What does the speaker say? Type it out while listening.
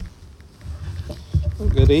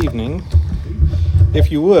Good evening.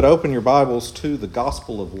 If you would, open your Bibles to the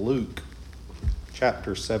Gospel of Luke,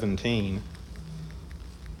 chapter 17.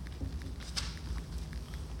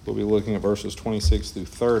 We'll be looking at verses 26 through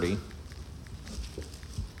 30.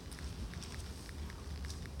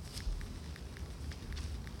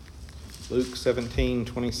 Luke 17,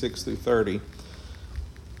 26 through 30.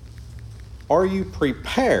 Are you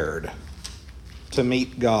prepared to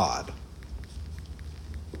meet God?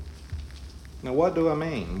 Now, what do I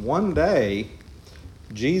mean? One day,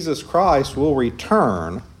 Jesus Christ will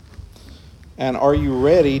return, and are you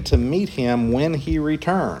ready to meet him when he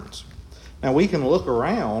returns? Now, we can look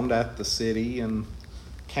around at the city and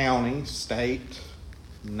county, state,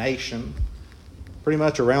 nation, pretty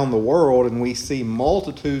much around the world, and we see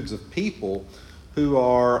multitudes of people who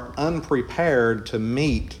are unprepared to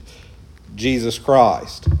meet Jesus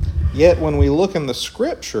Christ. Yet, when we look in the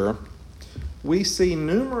Scripture, we see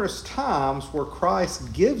numerous times where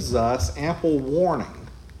Christ gives us ample warning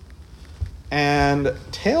and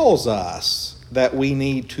tells us that we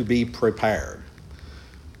need to be prepared.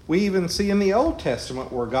 We even see in the Old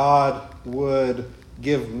Testament where God would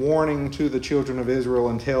give warning to the children of Israel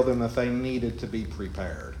and tell them that they needed to be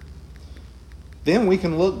prepared. Then we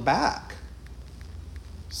can look back.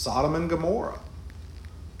 Sodom and Gomorrah.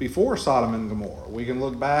 Before Sodom and Gomorrah, we can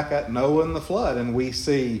look back at Noah and the flood, and we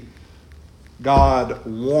see God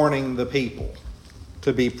warning the people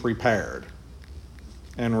to be prepared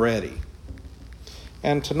and ready.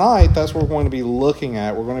 And tonight, that's what we're going to be looking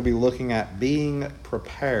at. We're going to be looking at being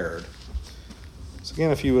prepared. So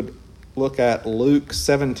again, if you would look at Luke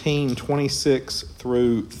 17, 26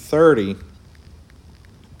 through 30,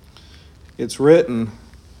 it's written,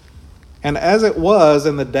 "And as it was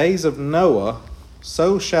in the days of Noah,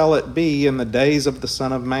 so shall it be in the days of the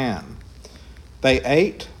Son of Man. They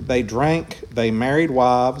ate, they drank, they married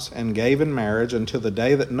wives, and gave in marriage until the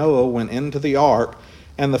day that Noah went into the ark,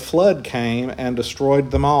 and the flood came and destroyed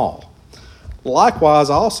them all. Likewise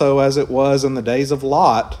also as it was in the days of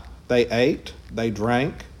Lot, they ate, they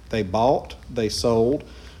drank, they bought, they sold,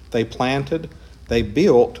 they planted, they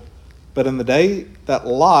built, but in the day that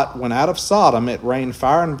Lot went out of Sodom, it rained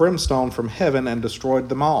fire and brimstone from heaven and destroyed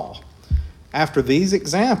them all. After these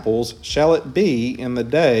examples shall it be in the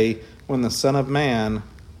day when the Son of Man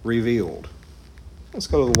revealed." Let's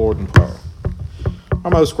go to the Lord in prayer.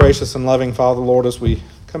 Our most gracious and loving Father, Lord, as we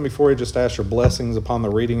come before you, just ask your blessings upon the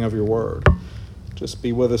reading of your word. Just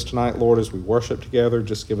be with us tonight, Lord, as we worship together.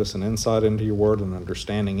 Just give us an insight into your word and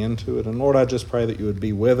understanding into it. And Lord, I just pray that you would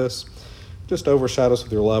be with us. Just overshadow us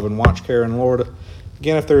with your love and watch care. And Lord,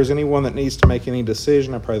 again, if there is anyone that needs to make any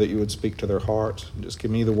decision, I pray that you would speak to their hearts. Just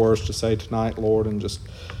give me the words to say tonight, Lord, and just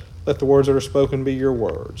let the words that are spoken be your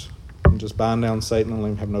words. And just bind down Satan and let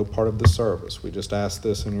him have no part of this service. We just ask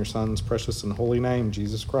this in your Son's precious and holy name,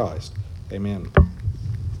 Jesus Christ. Amen.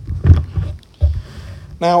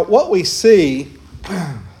 Now, what we see,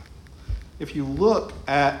 if you look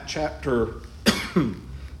at chapter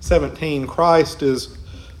 17, Christ is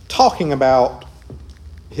talking about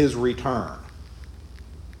his return.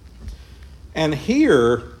 And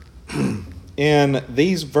here, in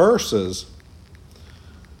these verses,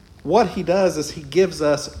 what he does is he gives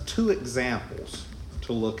us two examples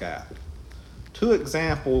to look at. Two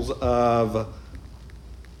examples of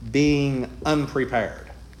being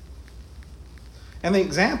unprepared. And the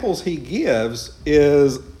examples he gives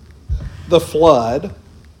is the flood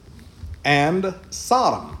and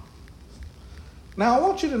Sodom. Now, I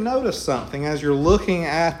want you to notice something as you're looking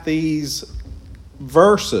at these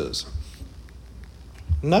verses.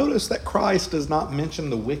 Notice that Christ does not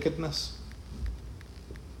mention the wickedness.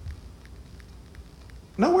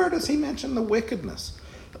 Nowhere does he mention the wickedness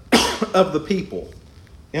of the people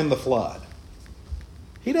in the flood.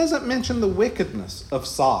 He doesn't mention the wickedness of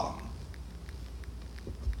Sodom.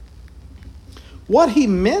 What he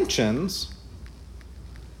mentions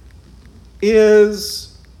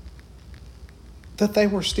is that they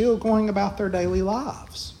were still going about their daily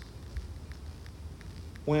lives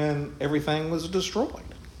when everything was destroyed.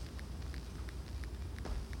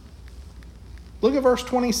 Look at verse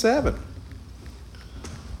 27.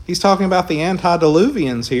 He's talking about the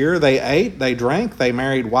antediluvians here. They ate, they drank, they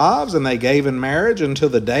married wives, and they gave in marriage until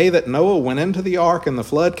the day that Noah went into the ark and the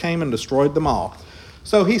flood came and destroyed them all.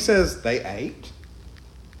 So he says they ate,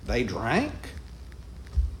 they drank,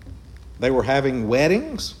 they were having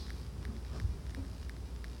weddings,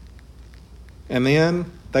 and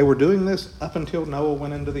then they were doing this up until Noah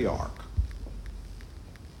went into the ark.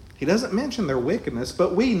 He doesn't mention their wickedness,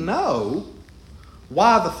 but we know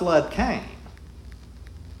why the flood came.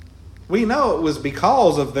 We know it was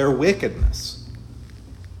because of their wickedness.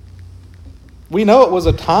 We know it was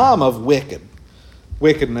a time of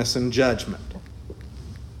wickedness and judgment.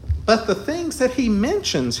 But the things that he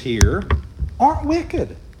mentions here aren't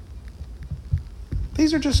wicked.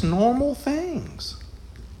 These are just normal things.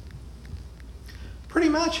 Pretty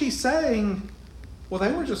much he's saying, well,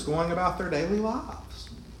 they were just going about their daily lives.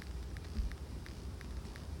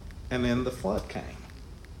 And then the flood came.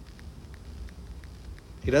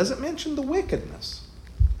 He doesn't mention the wickedness,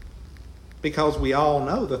 because we all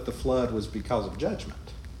know that the flood was because of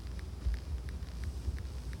judgment.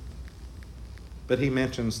 But he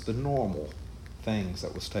mentions the normal things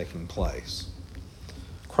that was taking place.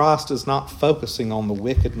 Christ is not focusing on the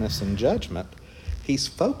wickedness and judgment. He's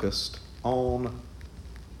focused on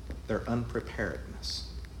their unpreparedness.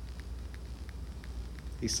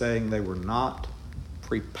 He's saying they were not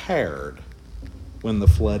prepared when the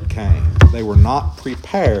flood came. They were not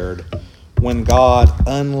prepared when God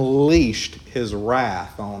unleashed his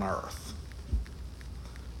wrath on earth.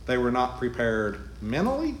 They were not prepared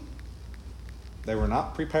mentally. They were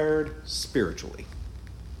not prepared spiritually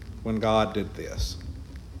when God did this.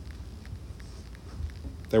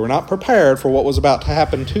 They were not prepared for what was about to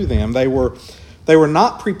happen to them. They were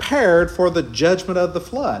not prepared for the judgment of the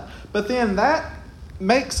flood. But then that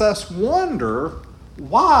makes us wonder,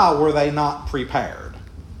 why were they not prepared?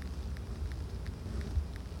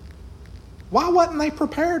 Why wasn't they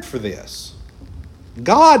prepared for this?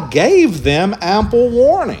 God gave them ample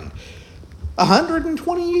warning.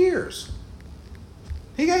 120 years.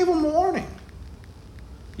 He gave them warning.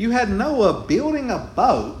 You had Noah building a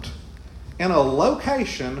boat in a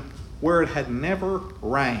location where it had never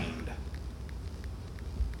rained.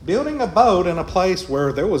 Building a boat in a place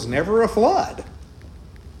where there was never a flood.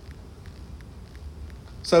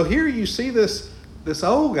 So here you see this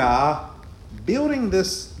old guy building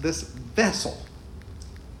this vessel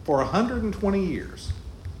for 120 years.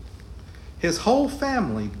 His whole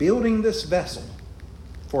family building this vessel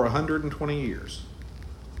for 120 years.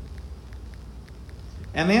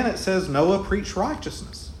 And then it says Noah preached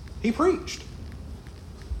righteousness. He preached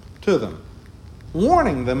to them,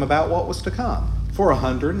 warning them about what was to come for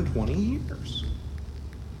 120 years.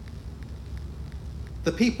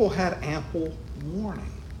 The people had ample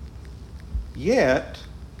warning. Yet,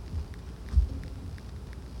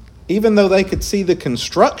 even though they could see the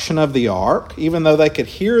construction of the ark, even though they could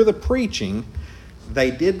hear the preaching,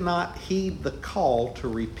 they did not heed the call to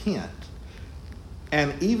repent.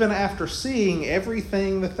 And even after seeing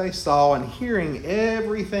everything that they saw and hearing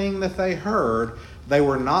everything that they heard, they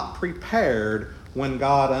were not prepared when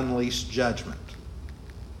God unleashed judgment.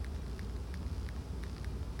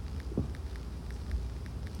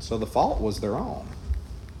 So the fault was their own.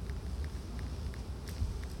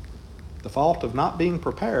 The fault of not being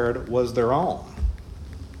prepared was their own.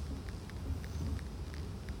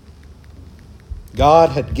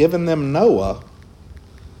 God had given them Noah,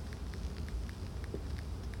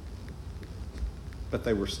 but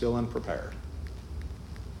they were still unprepared.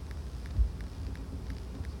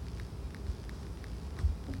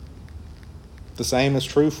 The same is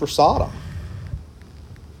true for Sodom.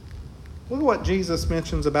 Look at what Jesus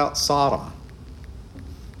mentions about Sodom.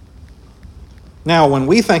 Now, when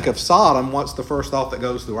we think of Sodom, what's the first thought that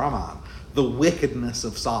goes through our mind? The wickedness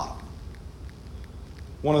of Sodom.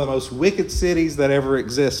 One of the most wicked cities that ever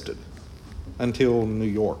existed until New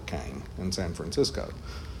York came and San Francisco.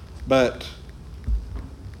 But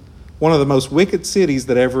one of the most wicked cities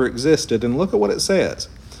that ever existed. And look at what it says.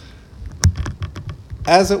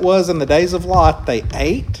 As it was in the days of Lot, they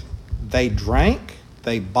ate, they drank,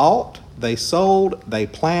 they bought, they sold, they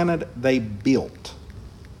planted, they built.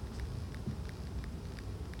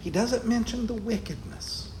 He doesn't mention the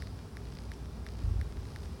wickedness.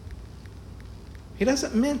 He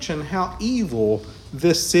doesn't mention how evil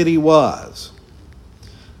this city was.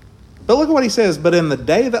 But look at what he says. But in the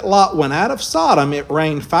day that Lot went out of Sodom, it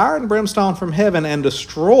rained fire and brimstone from heaven and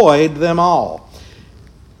destroyed them all.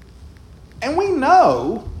 And we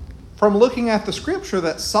know from looking at the scripture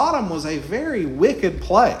that Sodom was a very wicked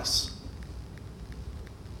place.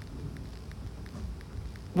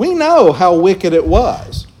 We know how wicked it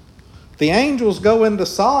was. The angels go into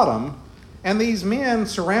Sodom, and these men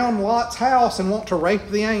surround Lot's house and want to rape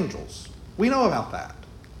the angels. We know about that.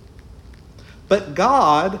 But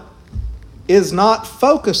God is not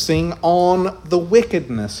focusing on the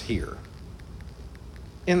wickedness here.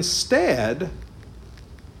 Instead,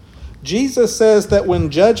 Jesus says that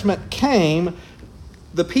when judgment came,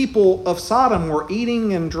 the people of Sodom were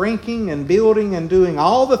eating and drinking and building and doing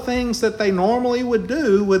all the things that they normally would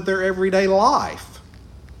do with their everyday life.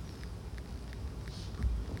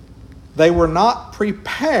 They were not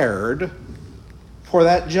prepared for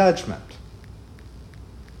that judgment.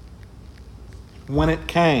 when it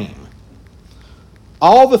came.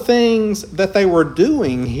 All the things that they were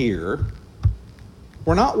doing here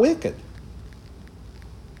were not wicked.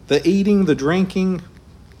 The eating, the drinking,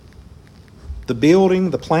 the building,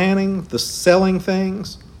 the planning, the selling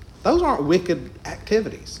things, those aren't wicked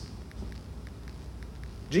activities.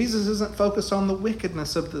 Jesus isn't focused on the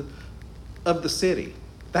wickedness of the city.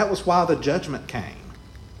 That was why the judgment came.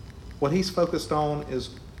 What he's focused on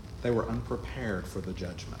is they were unprepared for the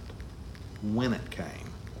judgment when it came.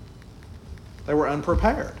 They were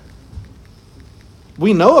unprepared.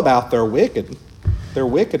 We know about their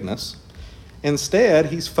wickedness. Instead,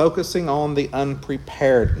 he's focusing on the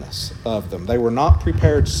unpreparedness of them. They were not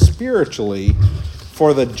prepared spiritually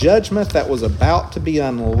for the judgment that was about to be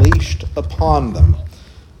unleashed upon them.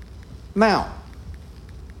 Now,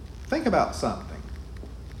 think about something.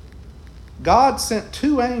 God sent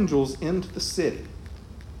 2 angels into the city.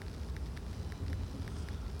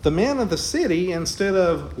 The men of the city, instead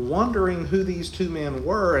of wondering who these 2 men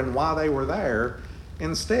were and why they were there,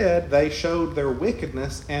 instead they showed their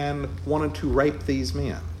wickedness and wanted to rape these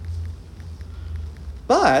men.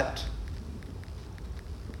 But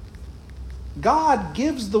God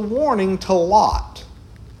gives the warning to Lot.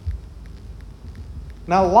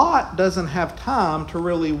 Now, Lot doesn't have time to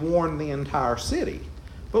really warn the entire city.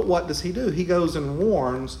 But what does he do? He goes and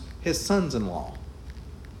warns his sons-in-law,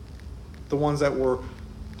 the ones that were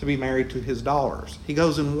to be married to his daughters. He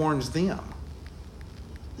goes and warns them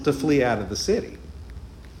to flee out of the city.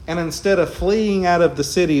 And instead of fleeing out of the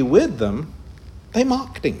city with them, they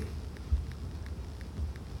mocked him.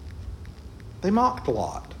 They mocked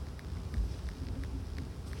Lot.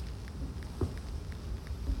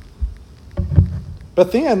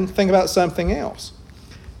 But then, think about something else.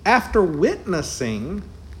 After witnessing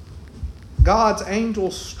God's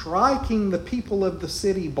angels striking the people of the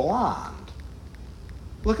city blind,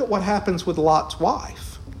 look at what happens with Lot's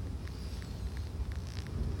wife.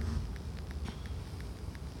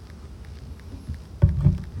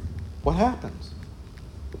 What happens?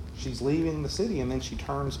 She's leaving the city and then she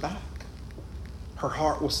turns back. Her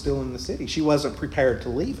heart was still in the city. She wasn't prepared to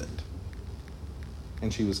leave it.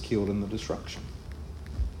 And she was killed in the destruction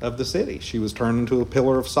of the city. She was turned into a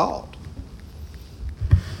pillar of salt.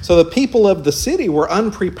 So the people of the city were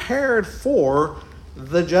unprepared for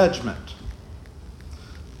the judgment.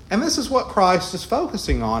 And this is what Christ is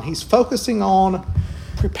focusing on. He's focusing on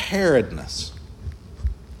preparedness,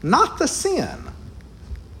 not the sin.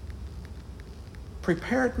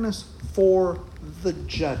 Preparedness for the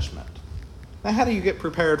judgment. Now, how do you get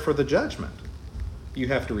prepared for the judgment? You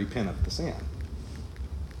have to repent of the sin.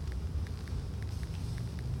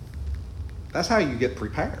 That's how you get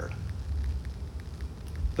prepared.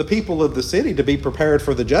 The people of the city, to be prepared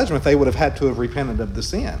for the judgment, they would have had to have repented of the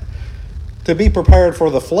sin. To be prepared for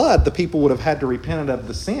the flood, the people would have had to repent of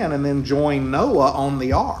the sin and then join Noah on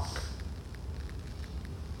the ark.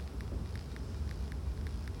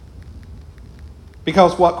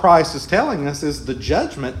 Because what Christ is telling us is the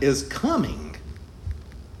judgment is coming.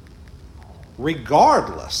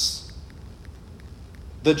 Regardless,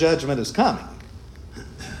 the judgment is coming.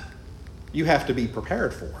 You have to be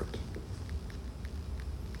prepared for it.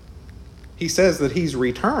 He says that he's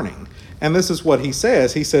returning. And this is what he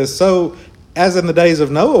says. He says, so as in the days of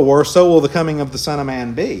Noah were, so will the coming of the Son of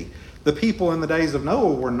Man be. The people in the days of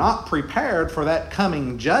Noah were not prepared for that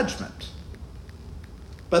coming judgment.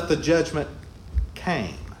 But the judgment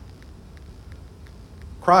came.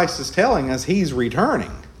 Christ is telling us he's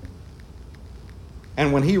returning.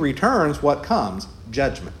 And when he returns, what comes?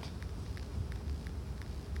 Judgment.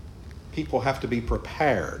 People have to be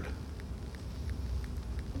prepared.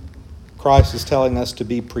 Christ is telling us to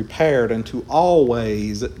be prepared and to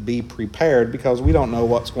always be prepared because we don't know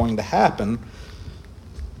what's going to happen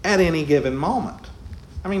at any given moment.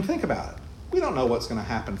 I mean, think about it. We don't know what's going to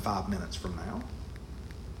happen 5 minutes from now.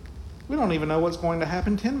 We don't even know what's going to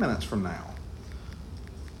happen 10 minutes from now.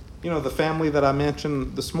 You know, the family that I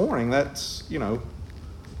mentioned this morning, that's,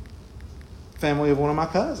 family of one of my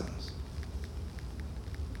cousins.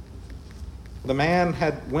 The man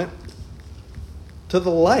went to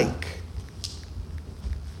the lake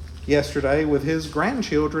yesterday with his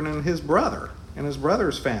grandchildren and his brother and his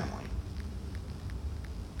brother's family.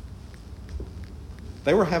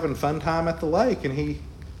 They were having fun time at the lake, and he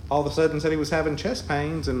all of a sudden said he was having chest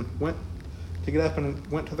pains and went to get up and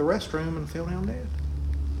went to the restroom and fell down dead.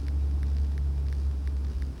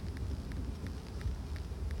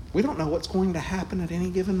 We don't know what's going to happen at any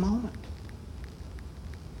given moment.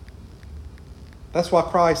 That's why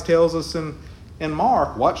Christ tells us in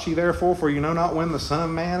Mark, watch ye therefore, for you know not when the Son of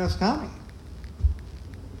Man is coming.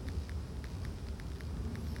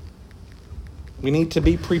 We need to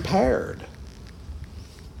be prepared.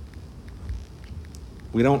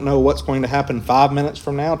 We don't know what's going to happen 5 minutes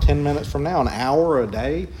from now, 10 minutes from now, an hour, a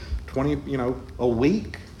day, 20, a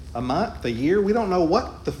week, a month, a year. We don't know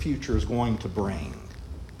what the future is going to bring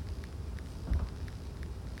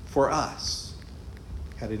for us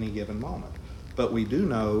at any given moment. But we do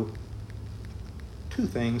know two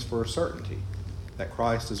things for a certainty: that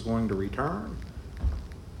Christ is going to return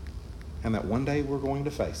and that one day we're going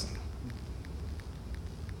to face him.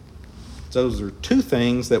 Those are two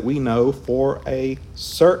things that we know for a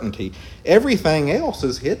certainty. Everything else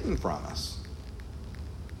is hidden from us,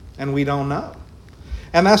 and we don't know.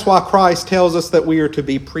 And that's why Christ tells us that we are to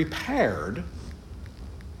be prepared,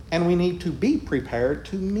 and we need to be prepared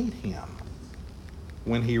to meet him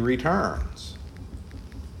when he returns.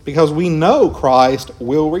 Because we know Christ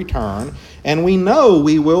will return, and we know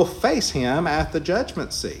we will face him at the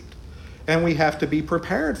judgment seat. And we have to be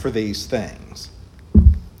prepared for these things.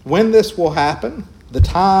 When this will happen, the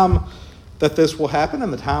time that this will happen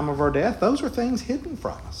and the time of our death, those are things hidden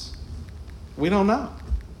from us. We don't know.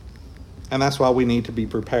 And that's why we need to be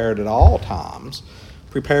prepared at all times,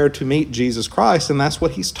 prepared to meet Jesus Christ, and that's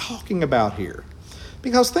what he's talking about here.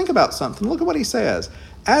 Because think about something. Look at what he says.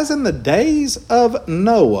 As in the days of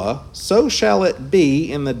Noah, so shall it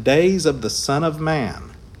be in the days of the Son of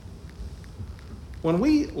Man. When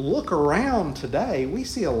we look around today, we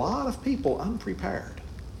see a lot of people unprepared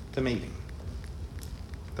to meet him.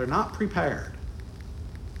 They're not prepared.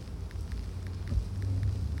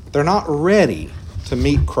 They're not ready to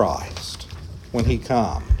meet Christ when he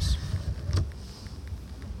comes.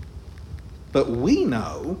 But we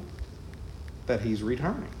know that he's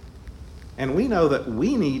returning. And we know that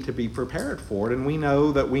we need to be prepared for it, and we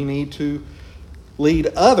know that we need to lead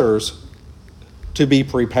others to be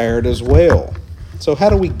prepared as well. So how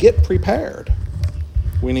do we get prepared?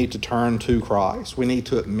 We need to turn to Christ. We need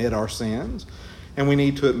to admit our sins. And we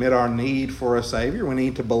need to admit our need for a Savior. We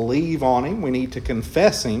need to believe on him. We need to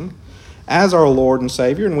confess him as our Lord and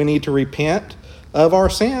Savior. And we need to repent of our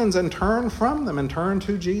sins and turn from them and turn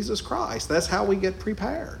to Jesus Christ. That's how we get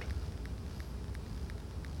prepared.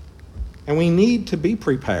 And we need to be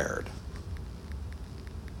prepared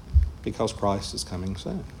because Christ is coming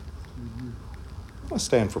soon. Let's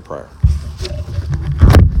stand for prayer.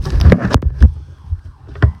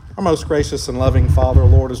 Our most gracious and loving Father,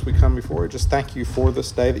 Lord, as we come before you, just thank you for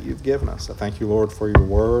this day that you've given us. I thank you, Lord, for your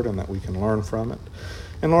word and that we can learn from it.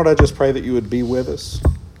 And Lord, I just pray that you would be with us.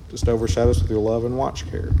 Just overshadow us with your love and watch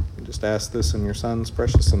care. And just ask this in your Son's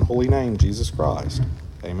precious and holy name, Jesus Christ.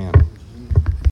 Amen.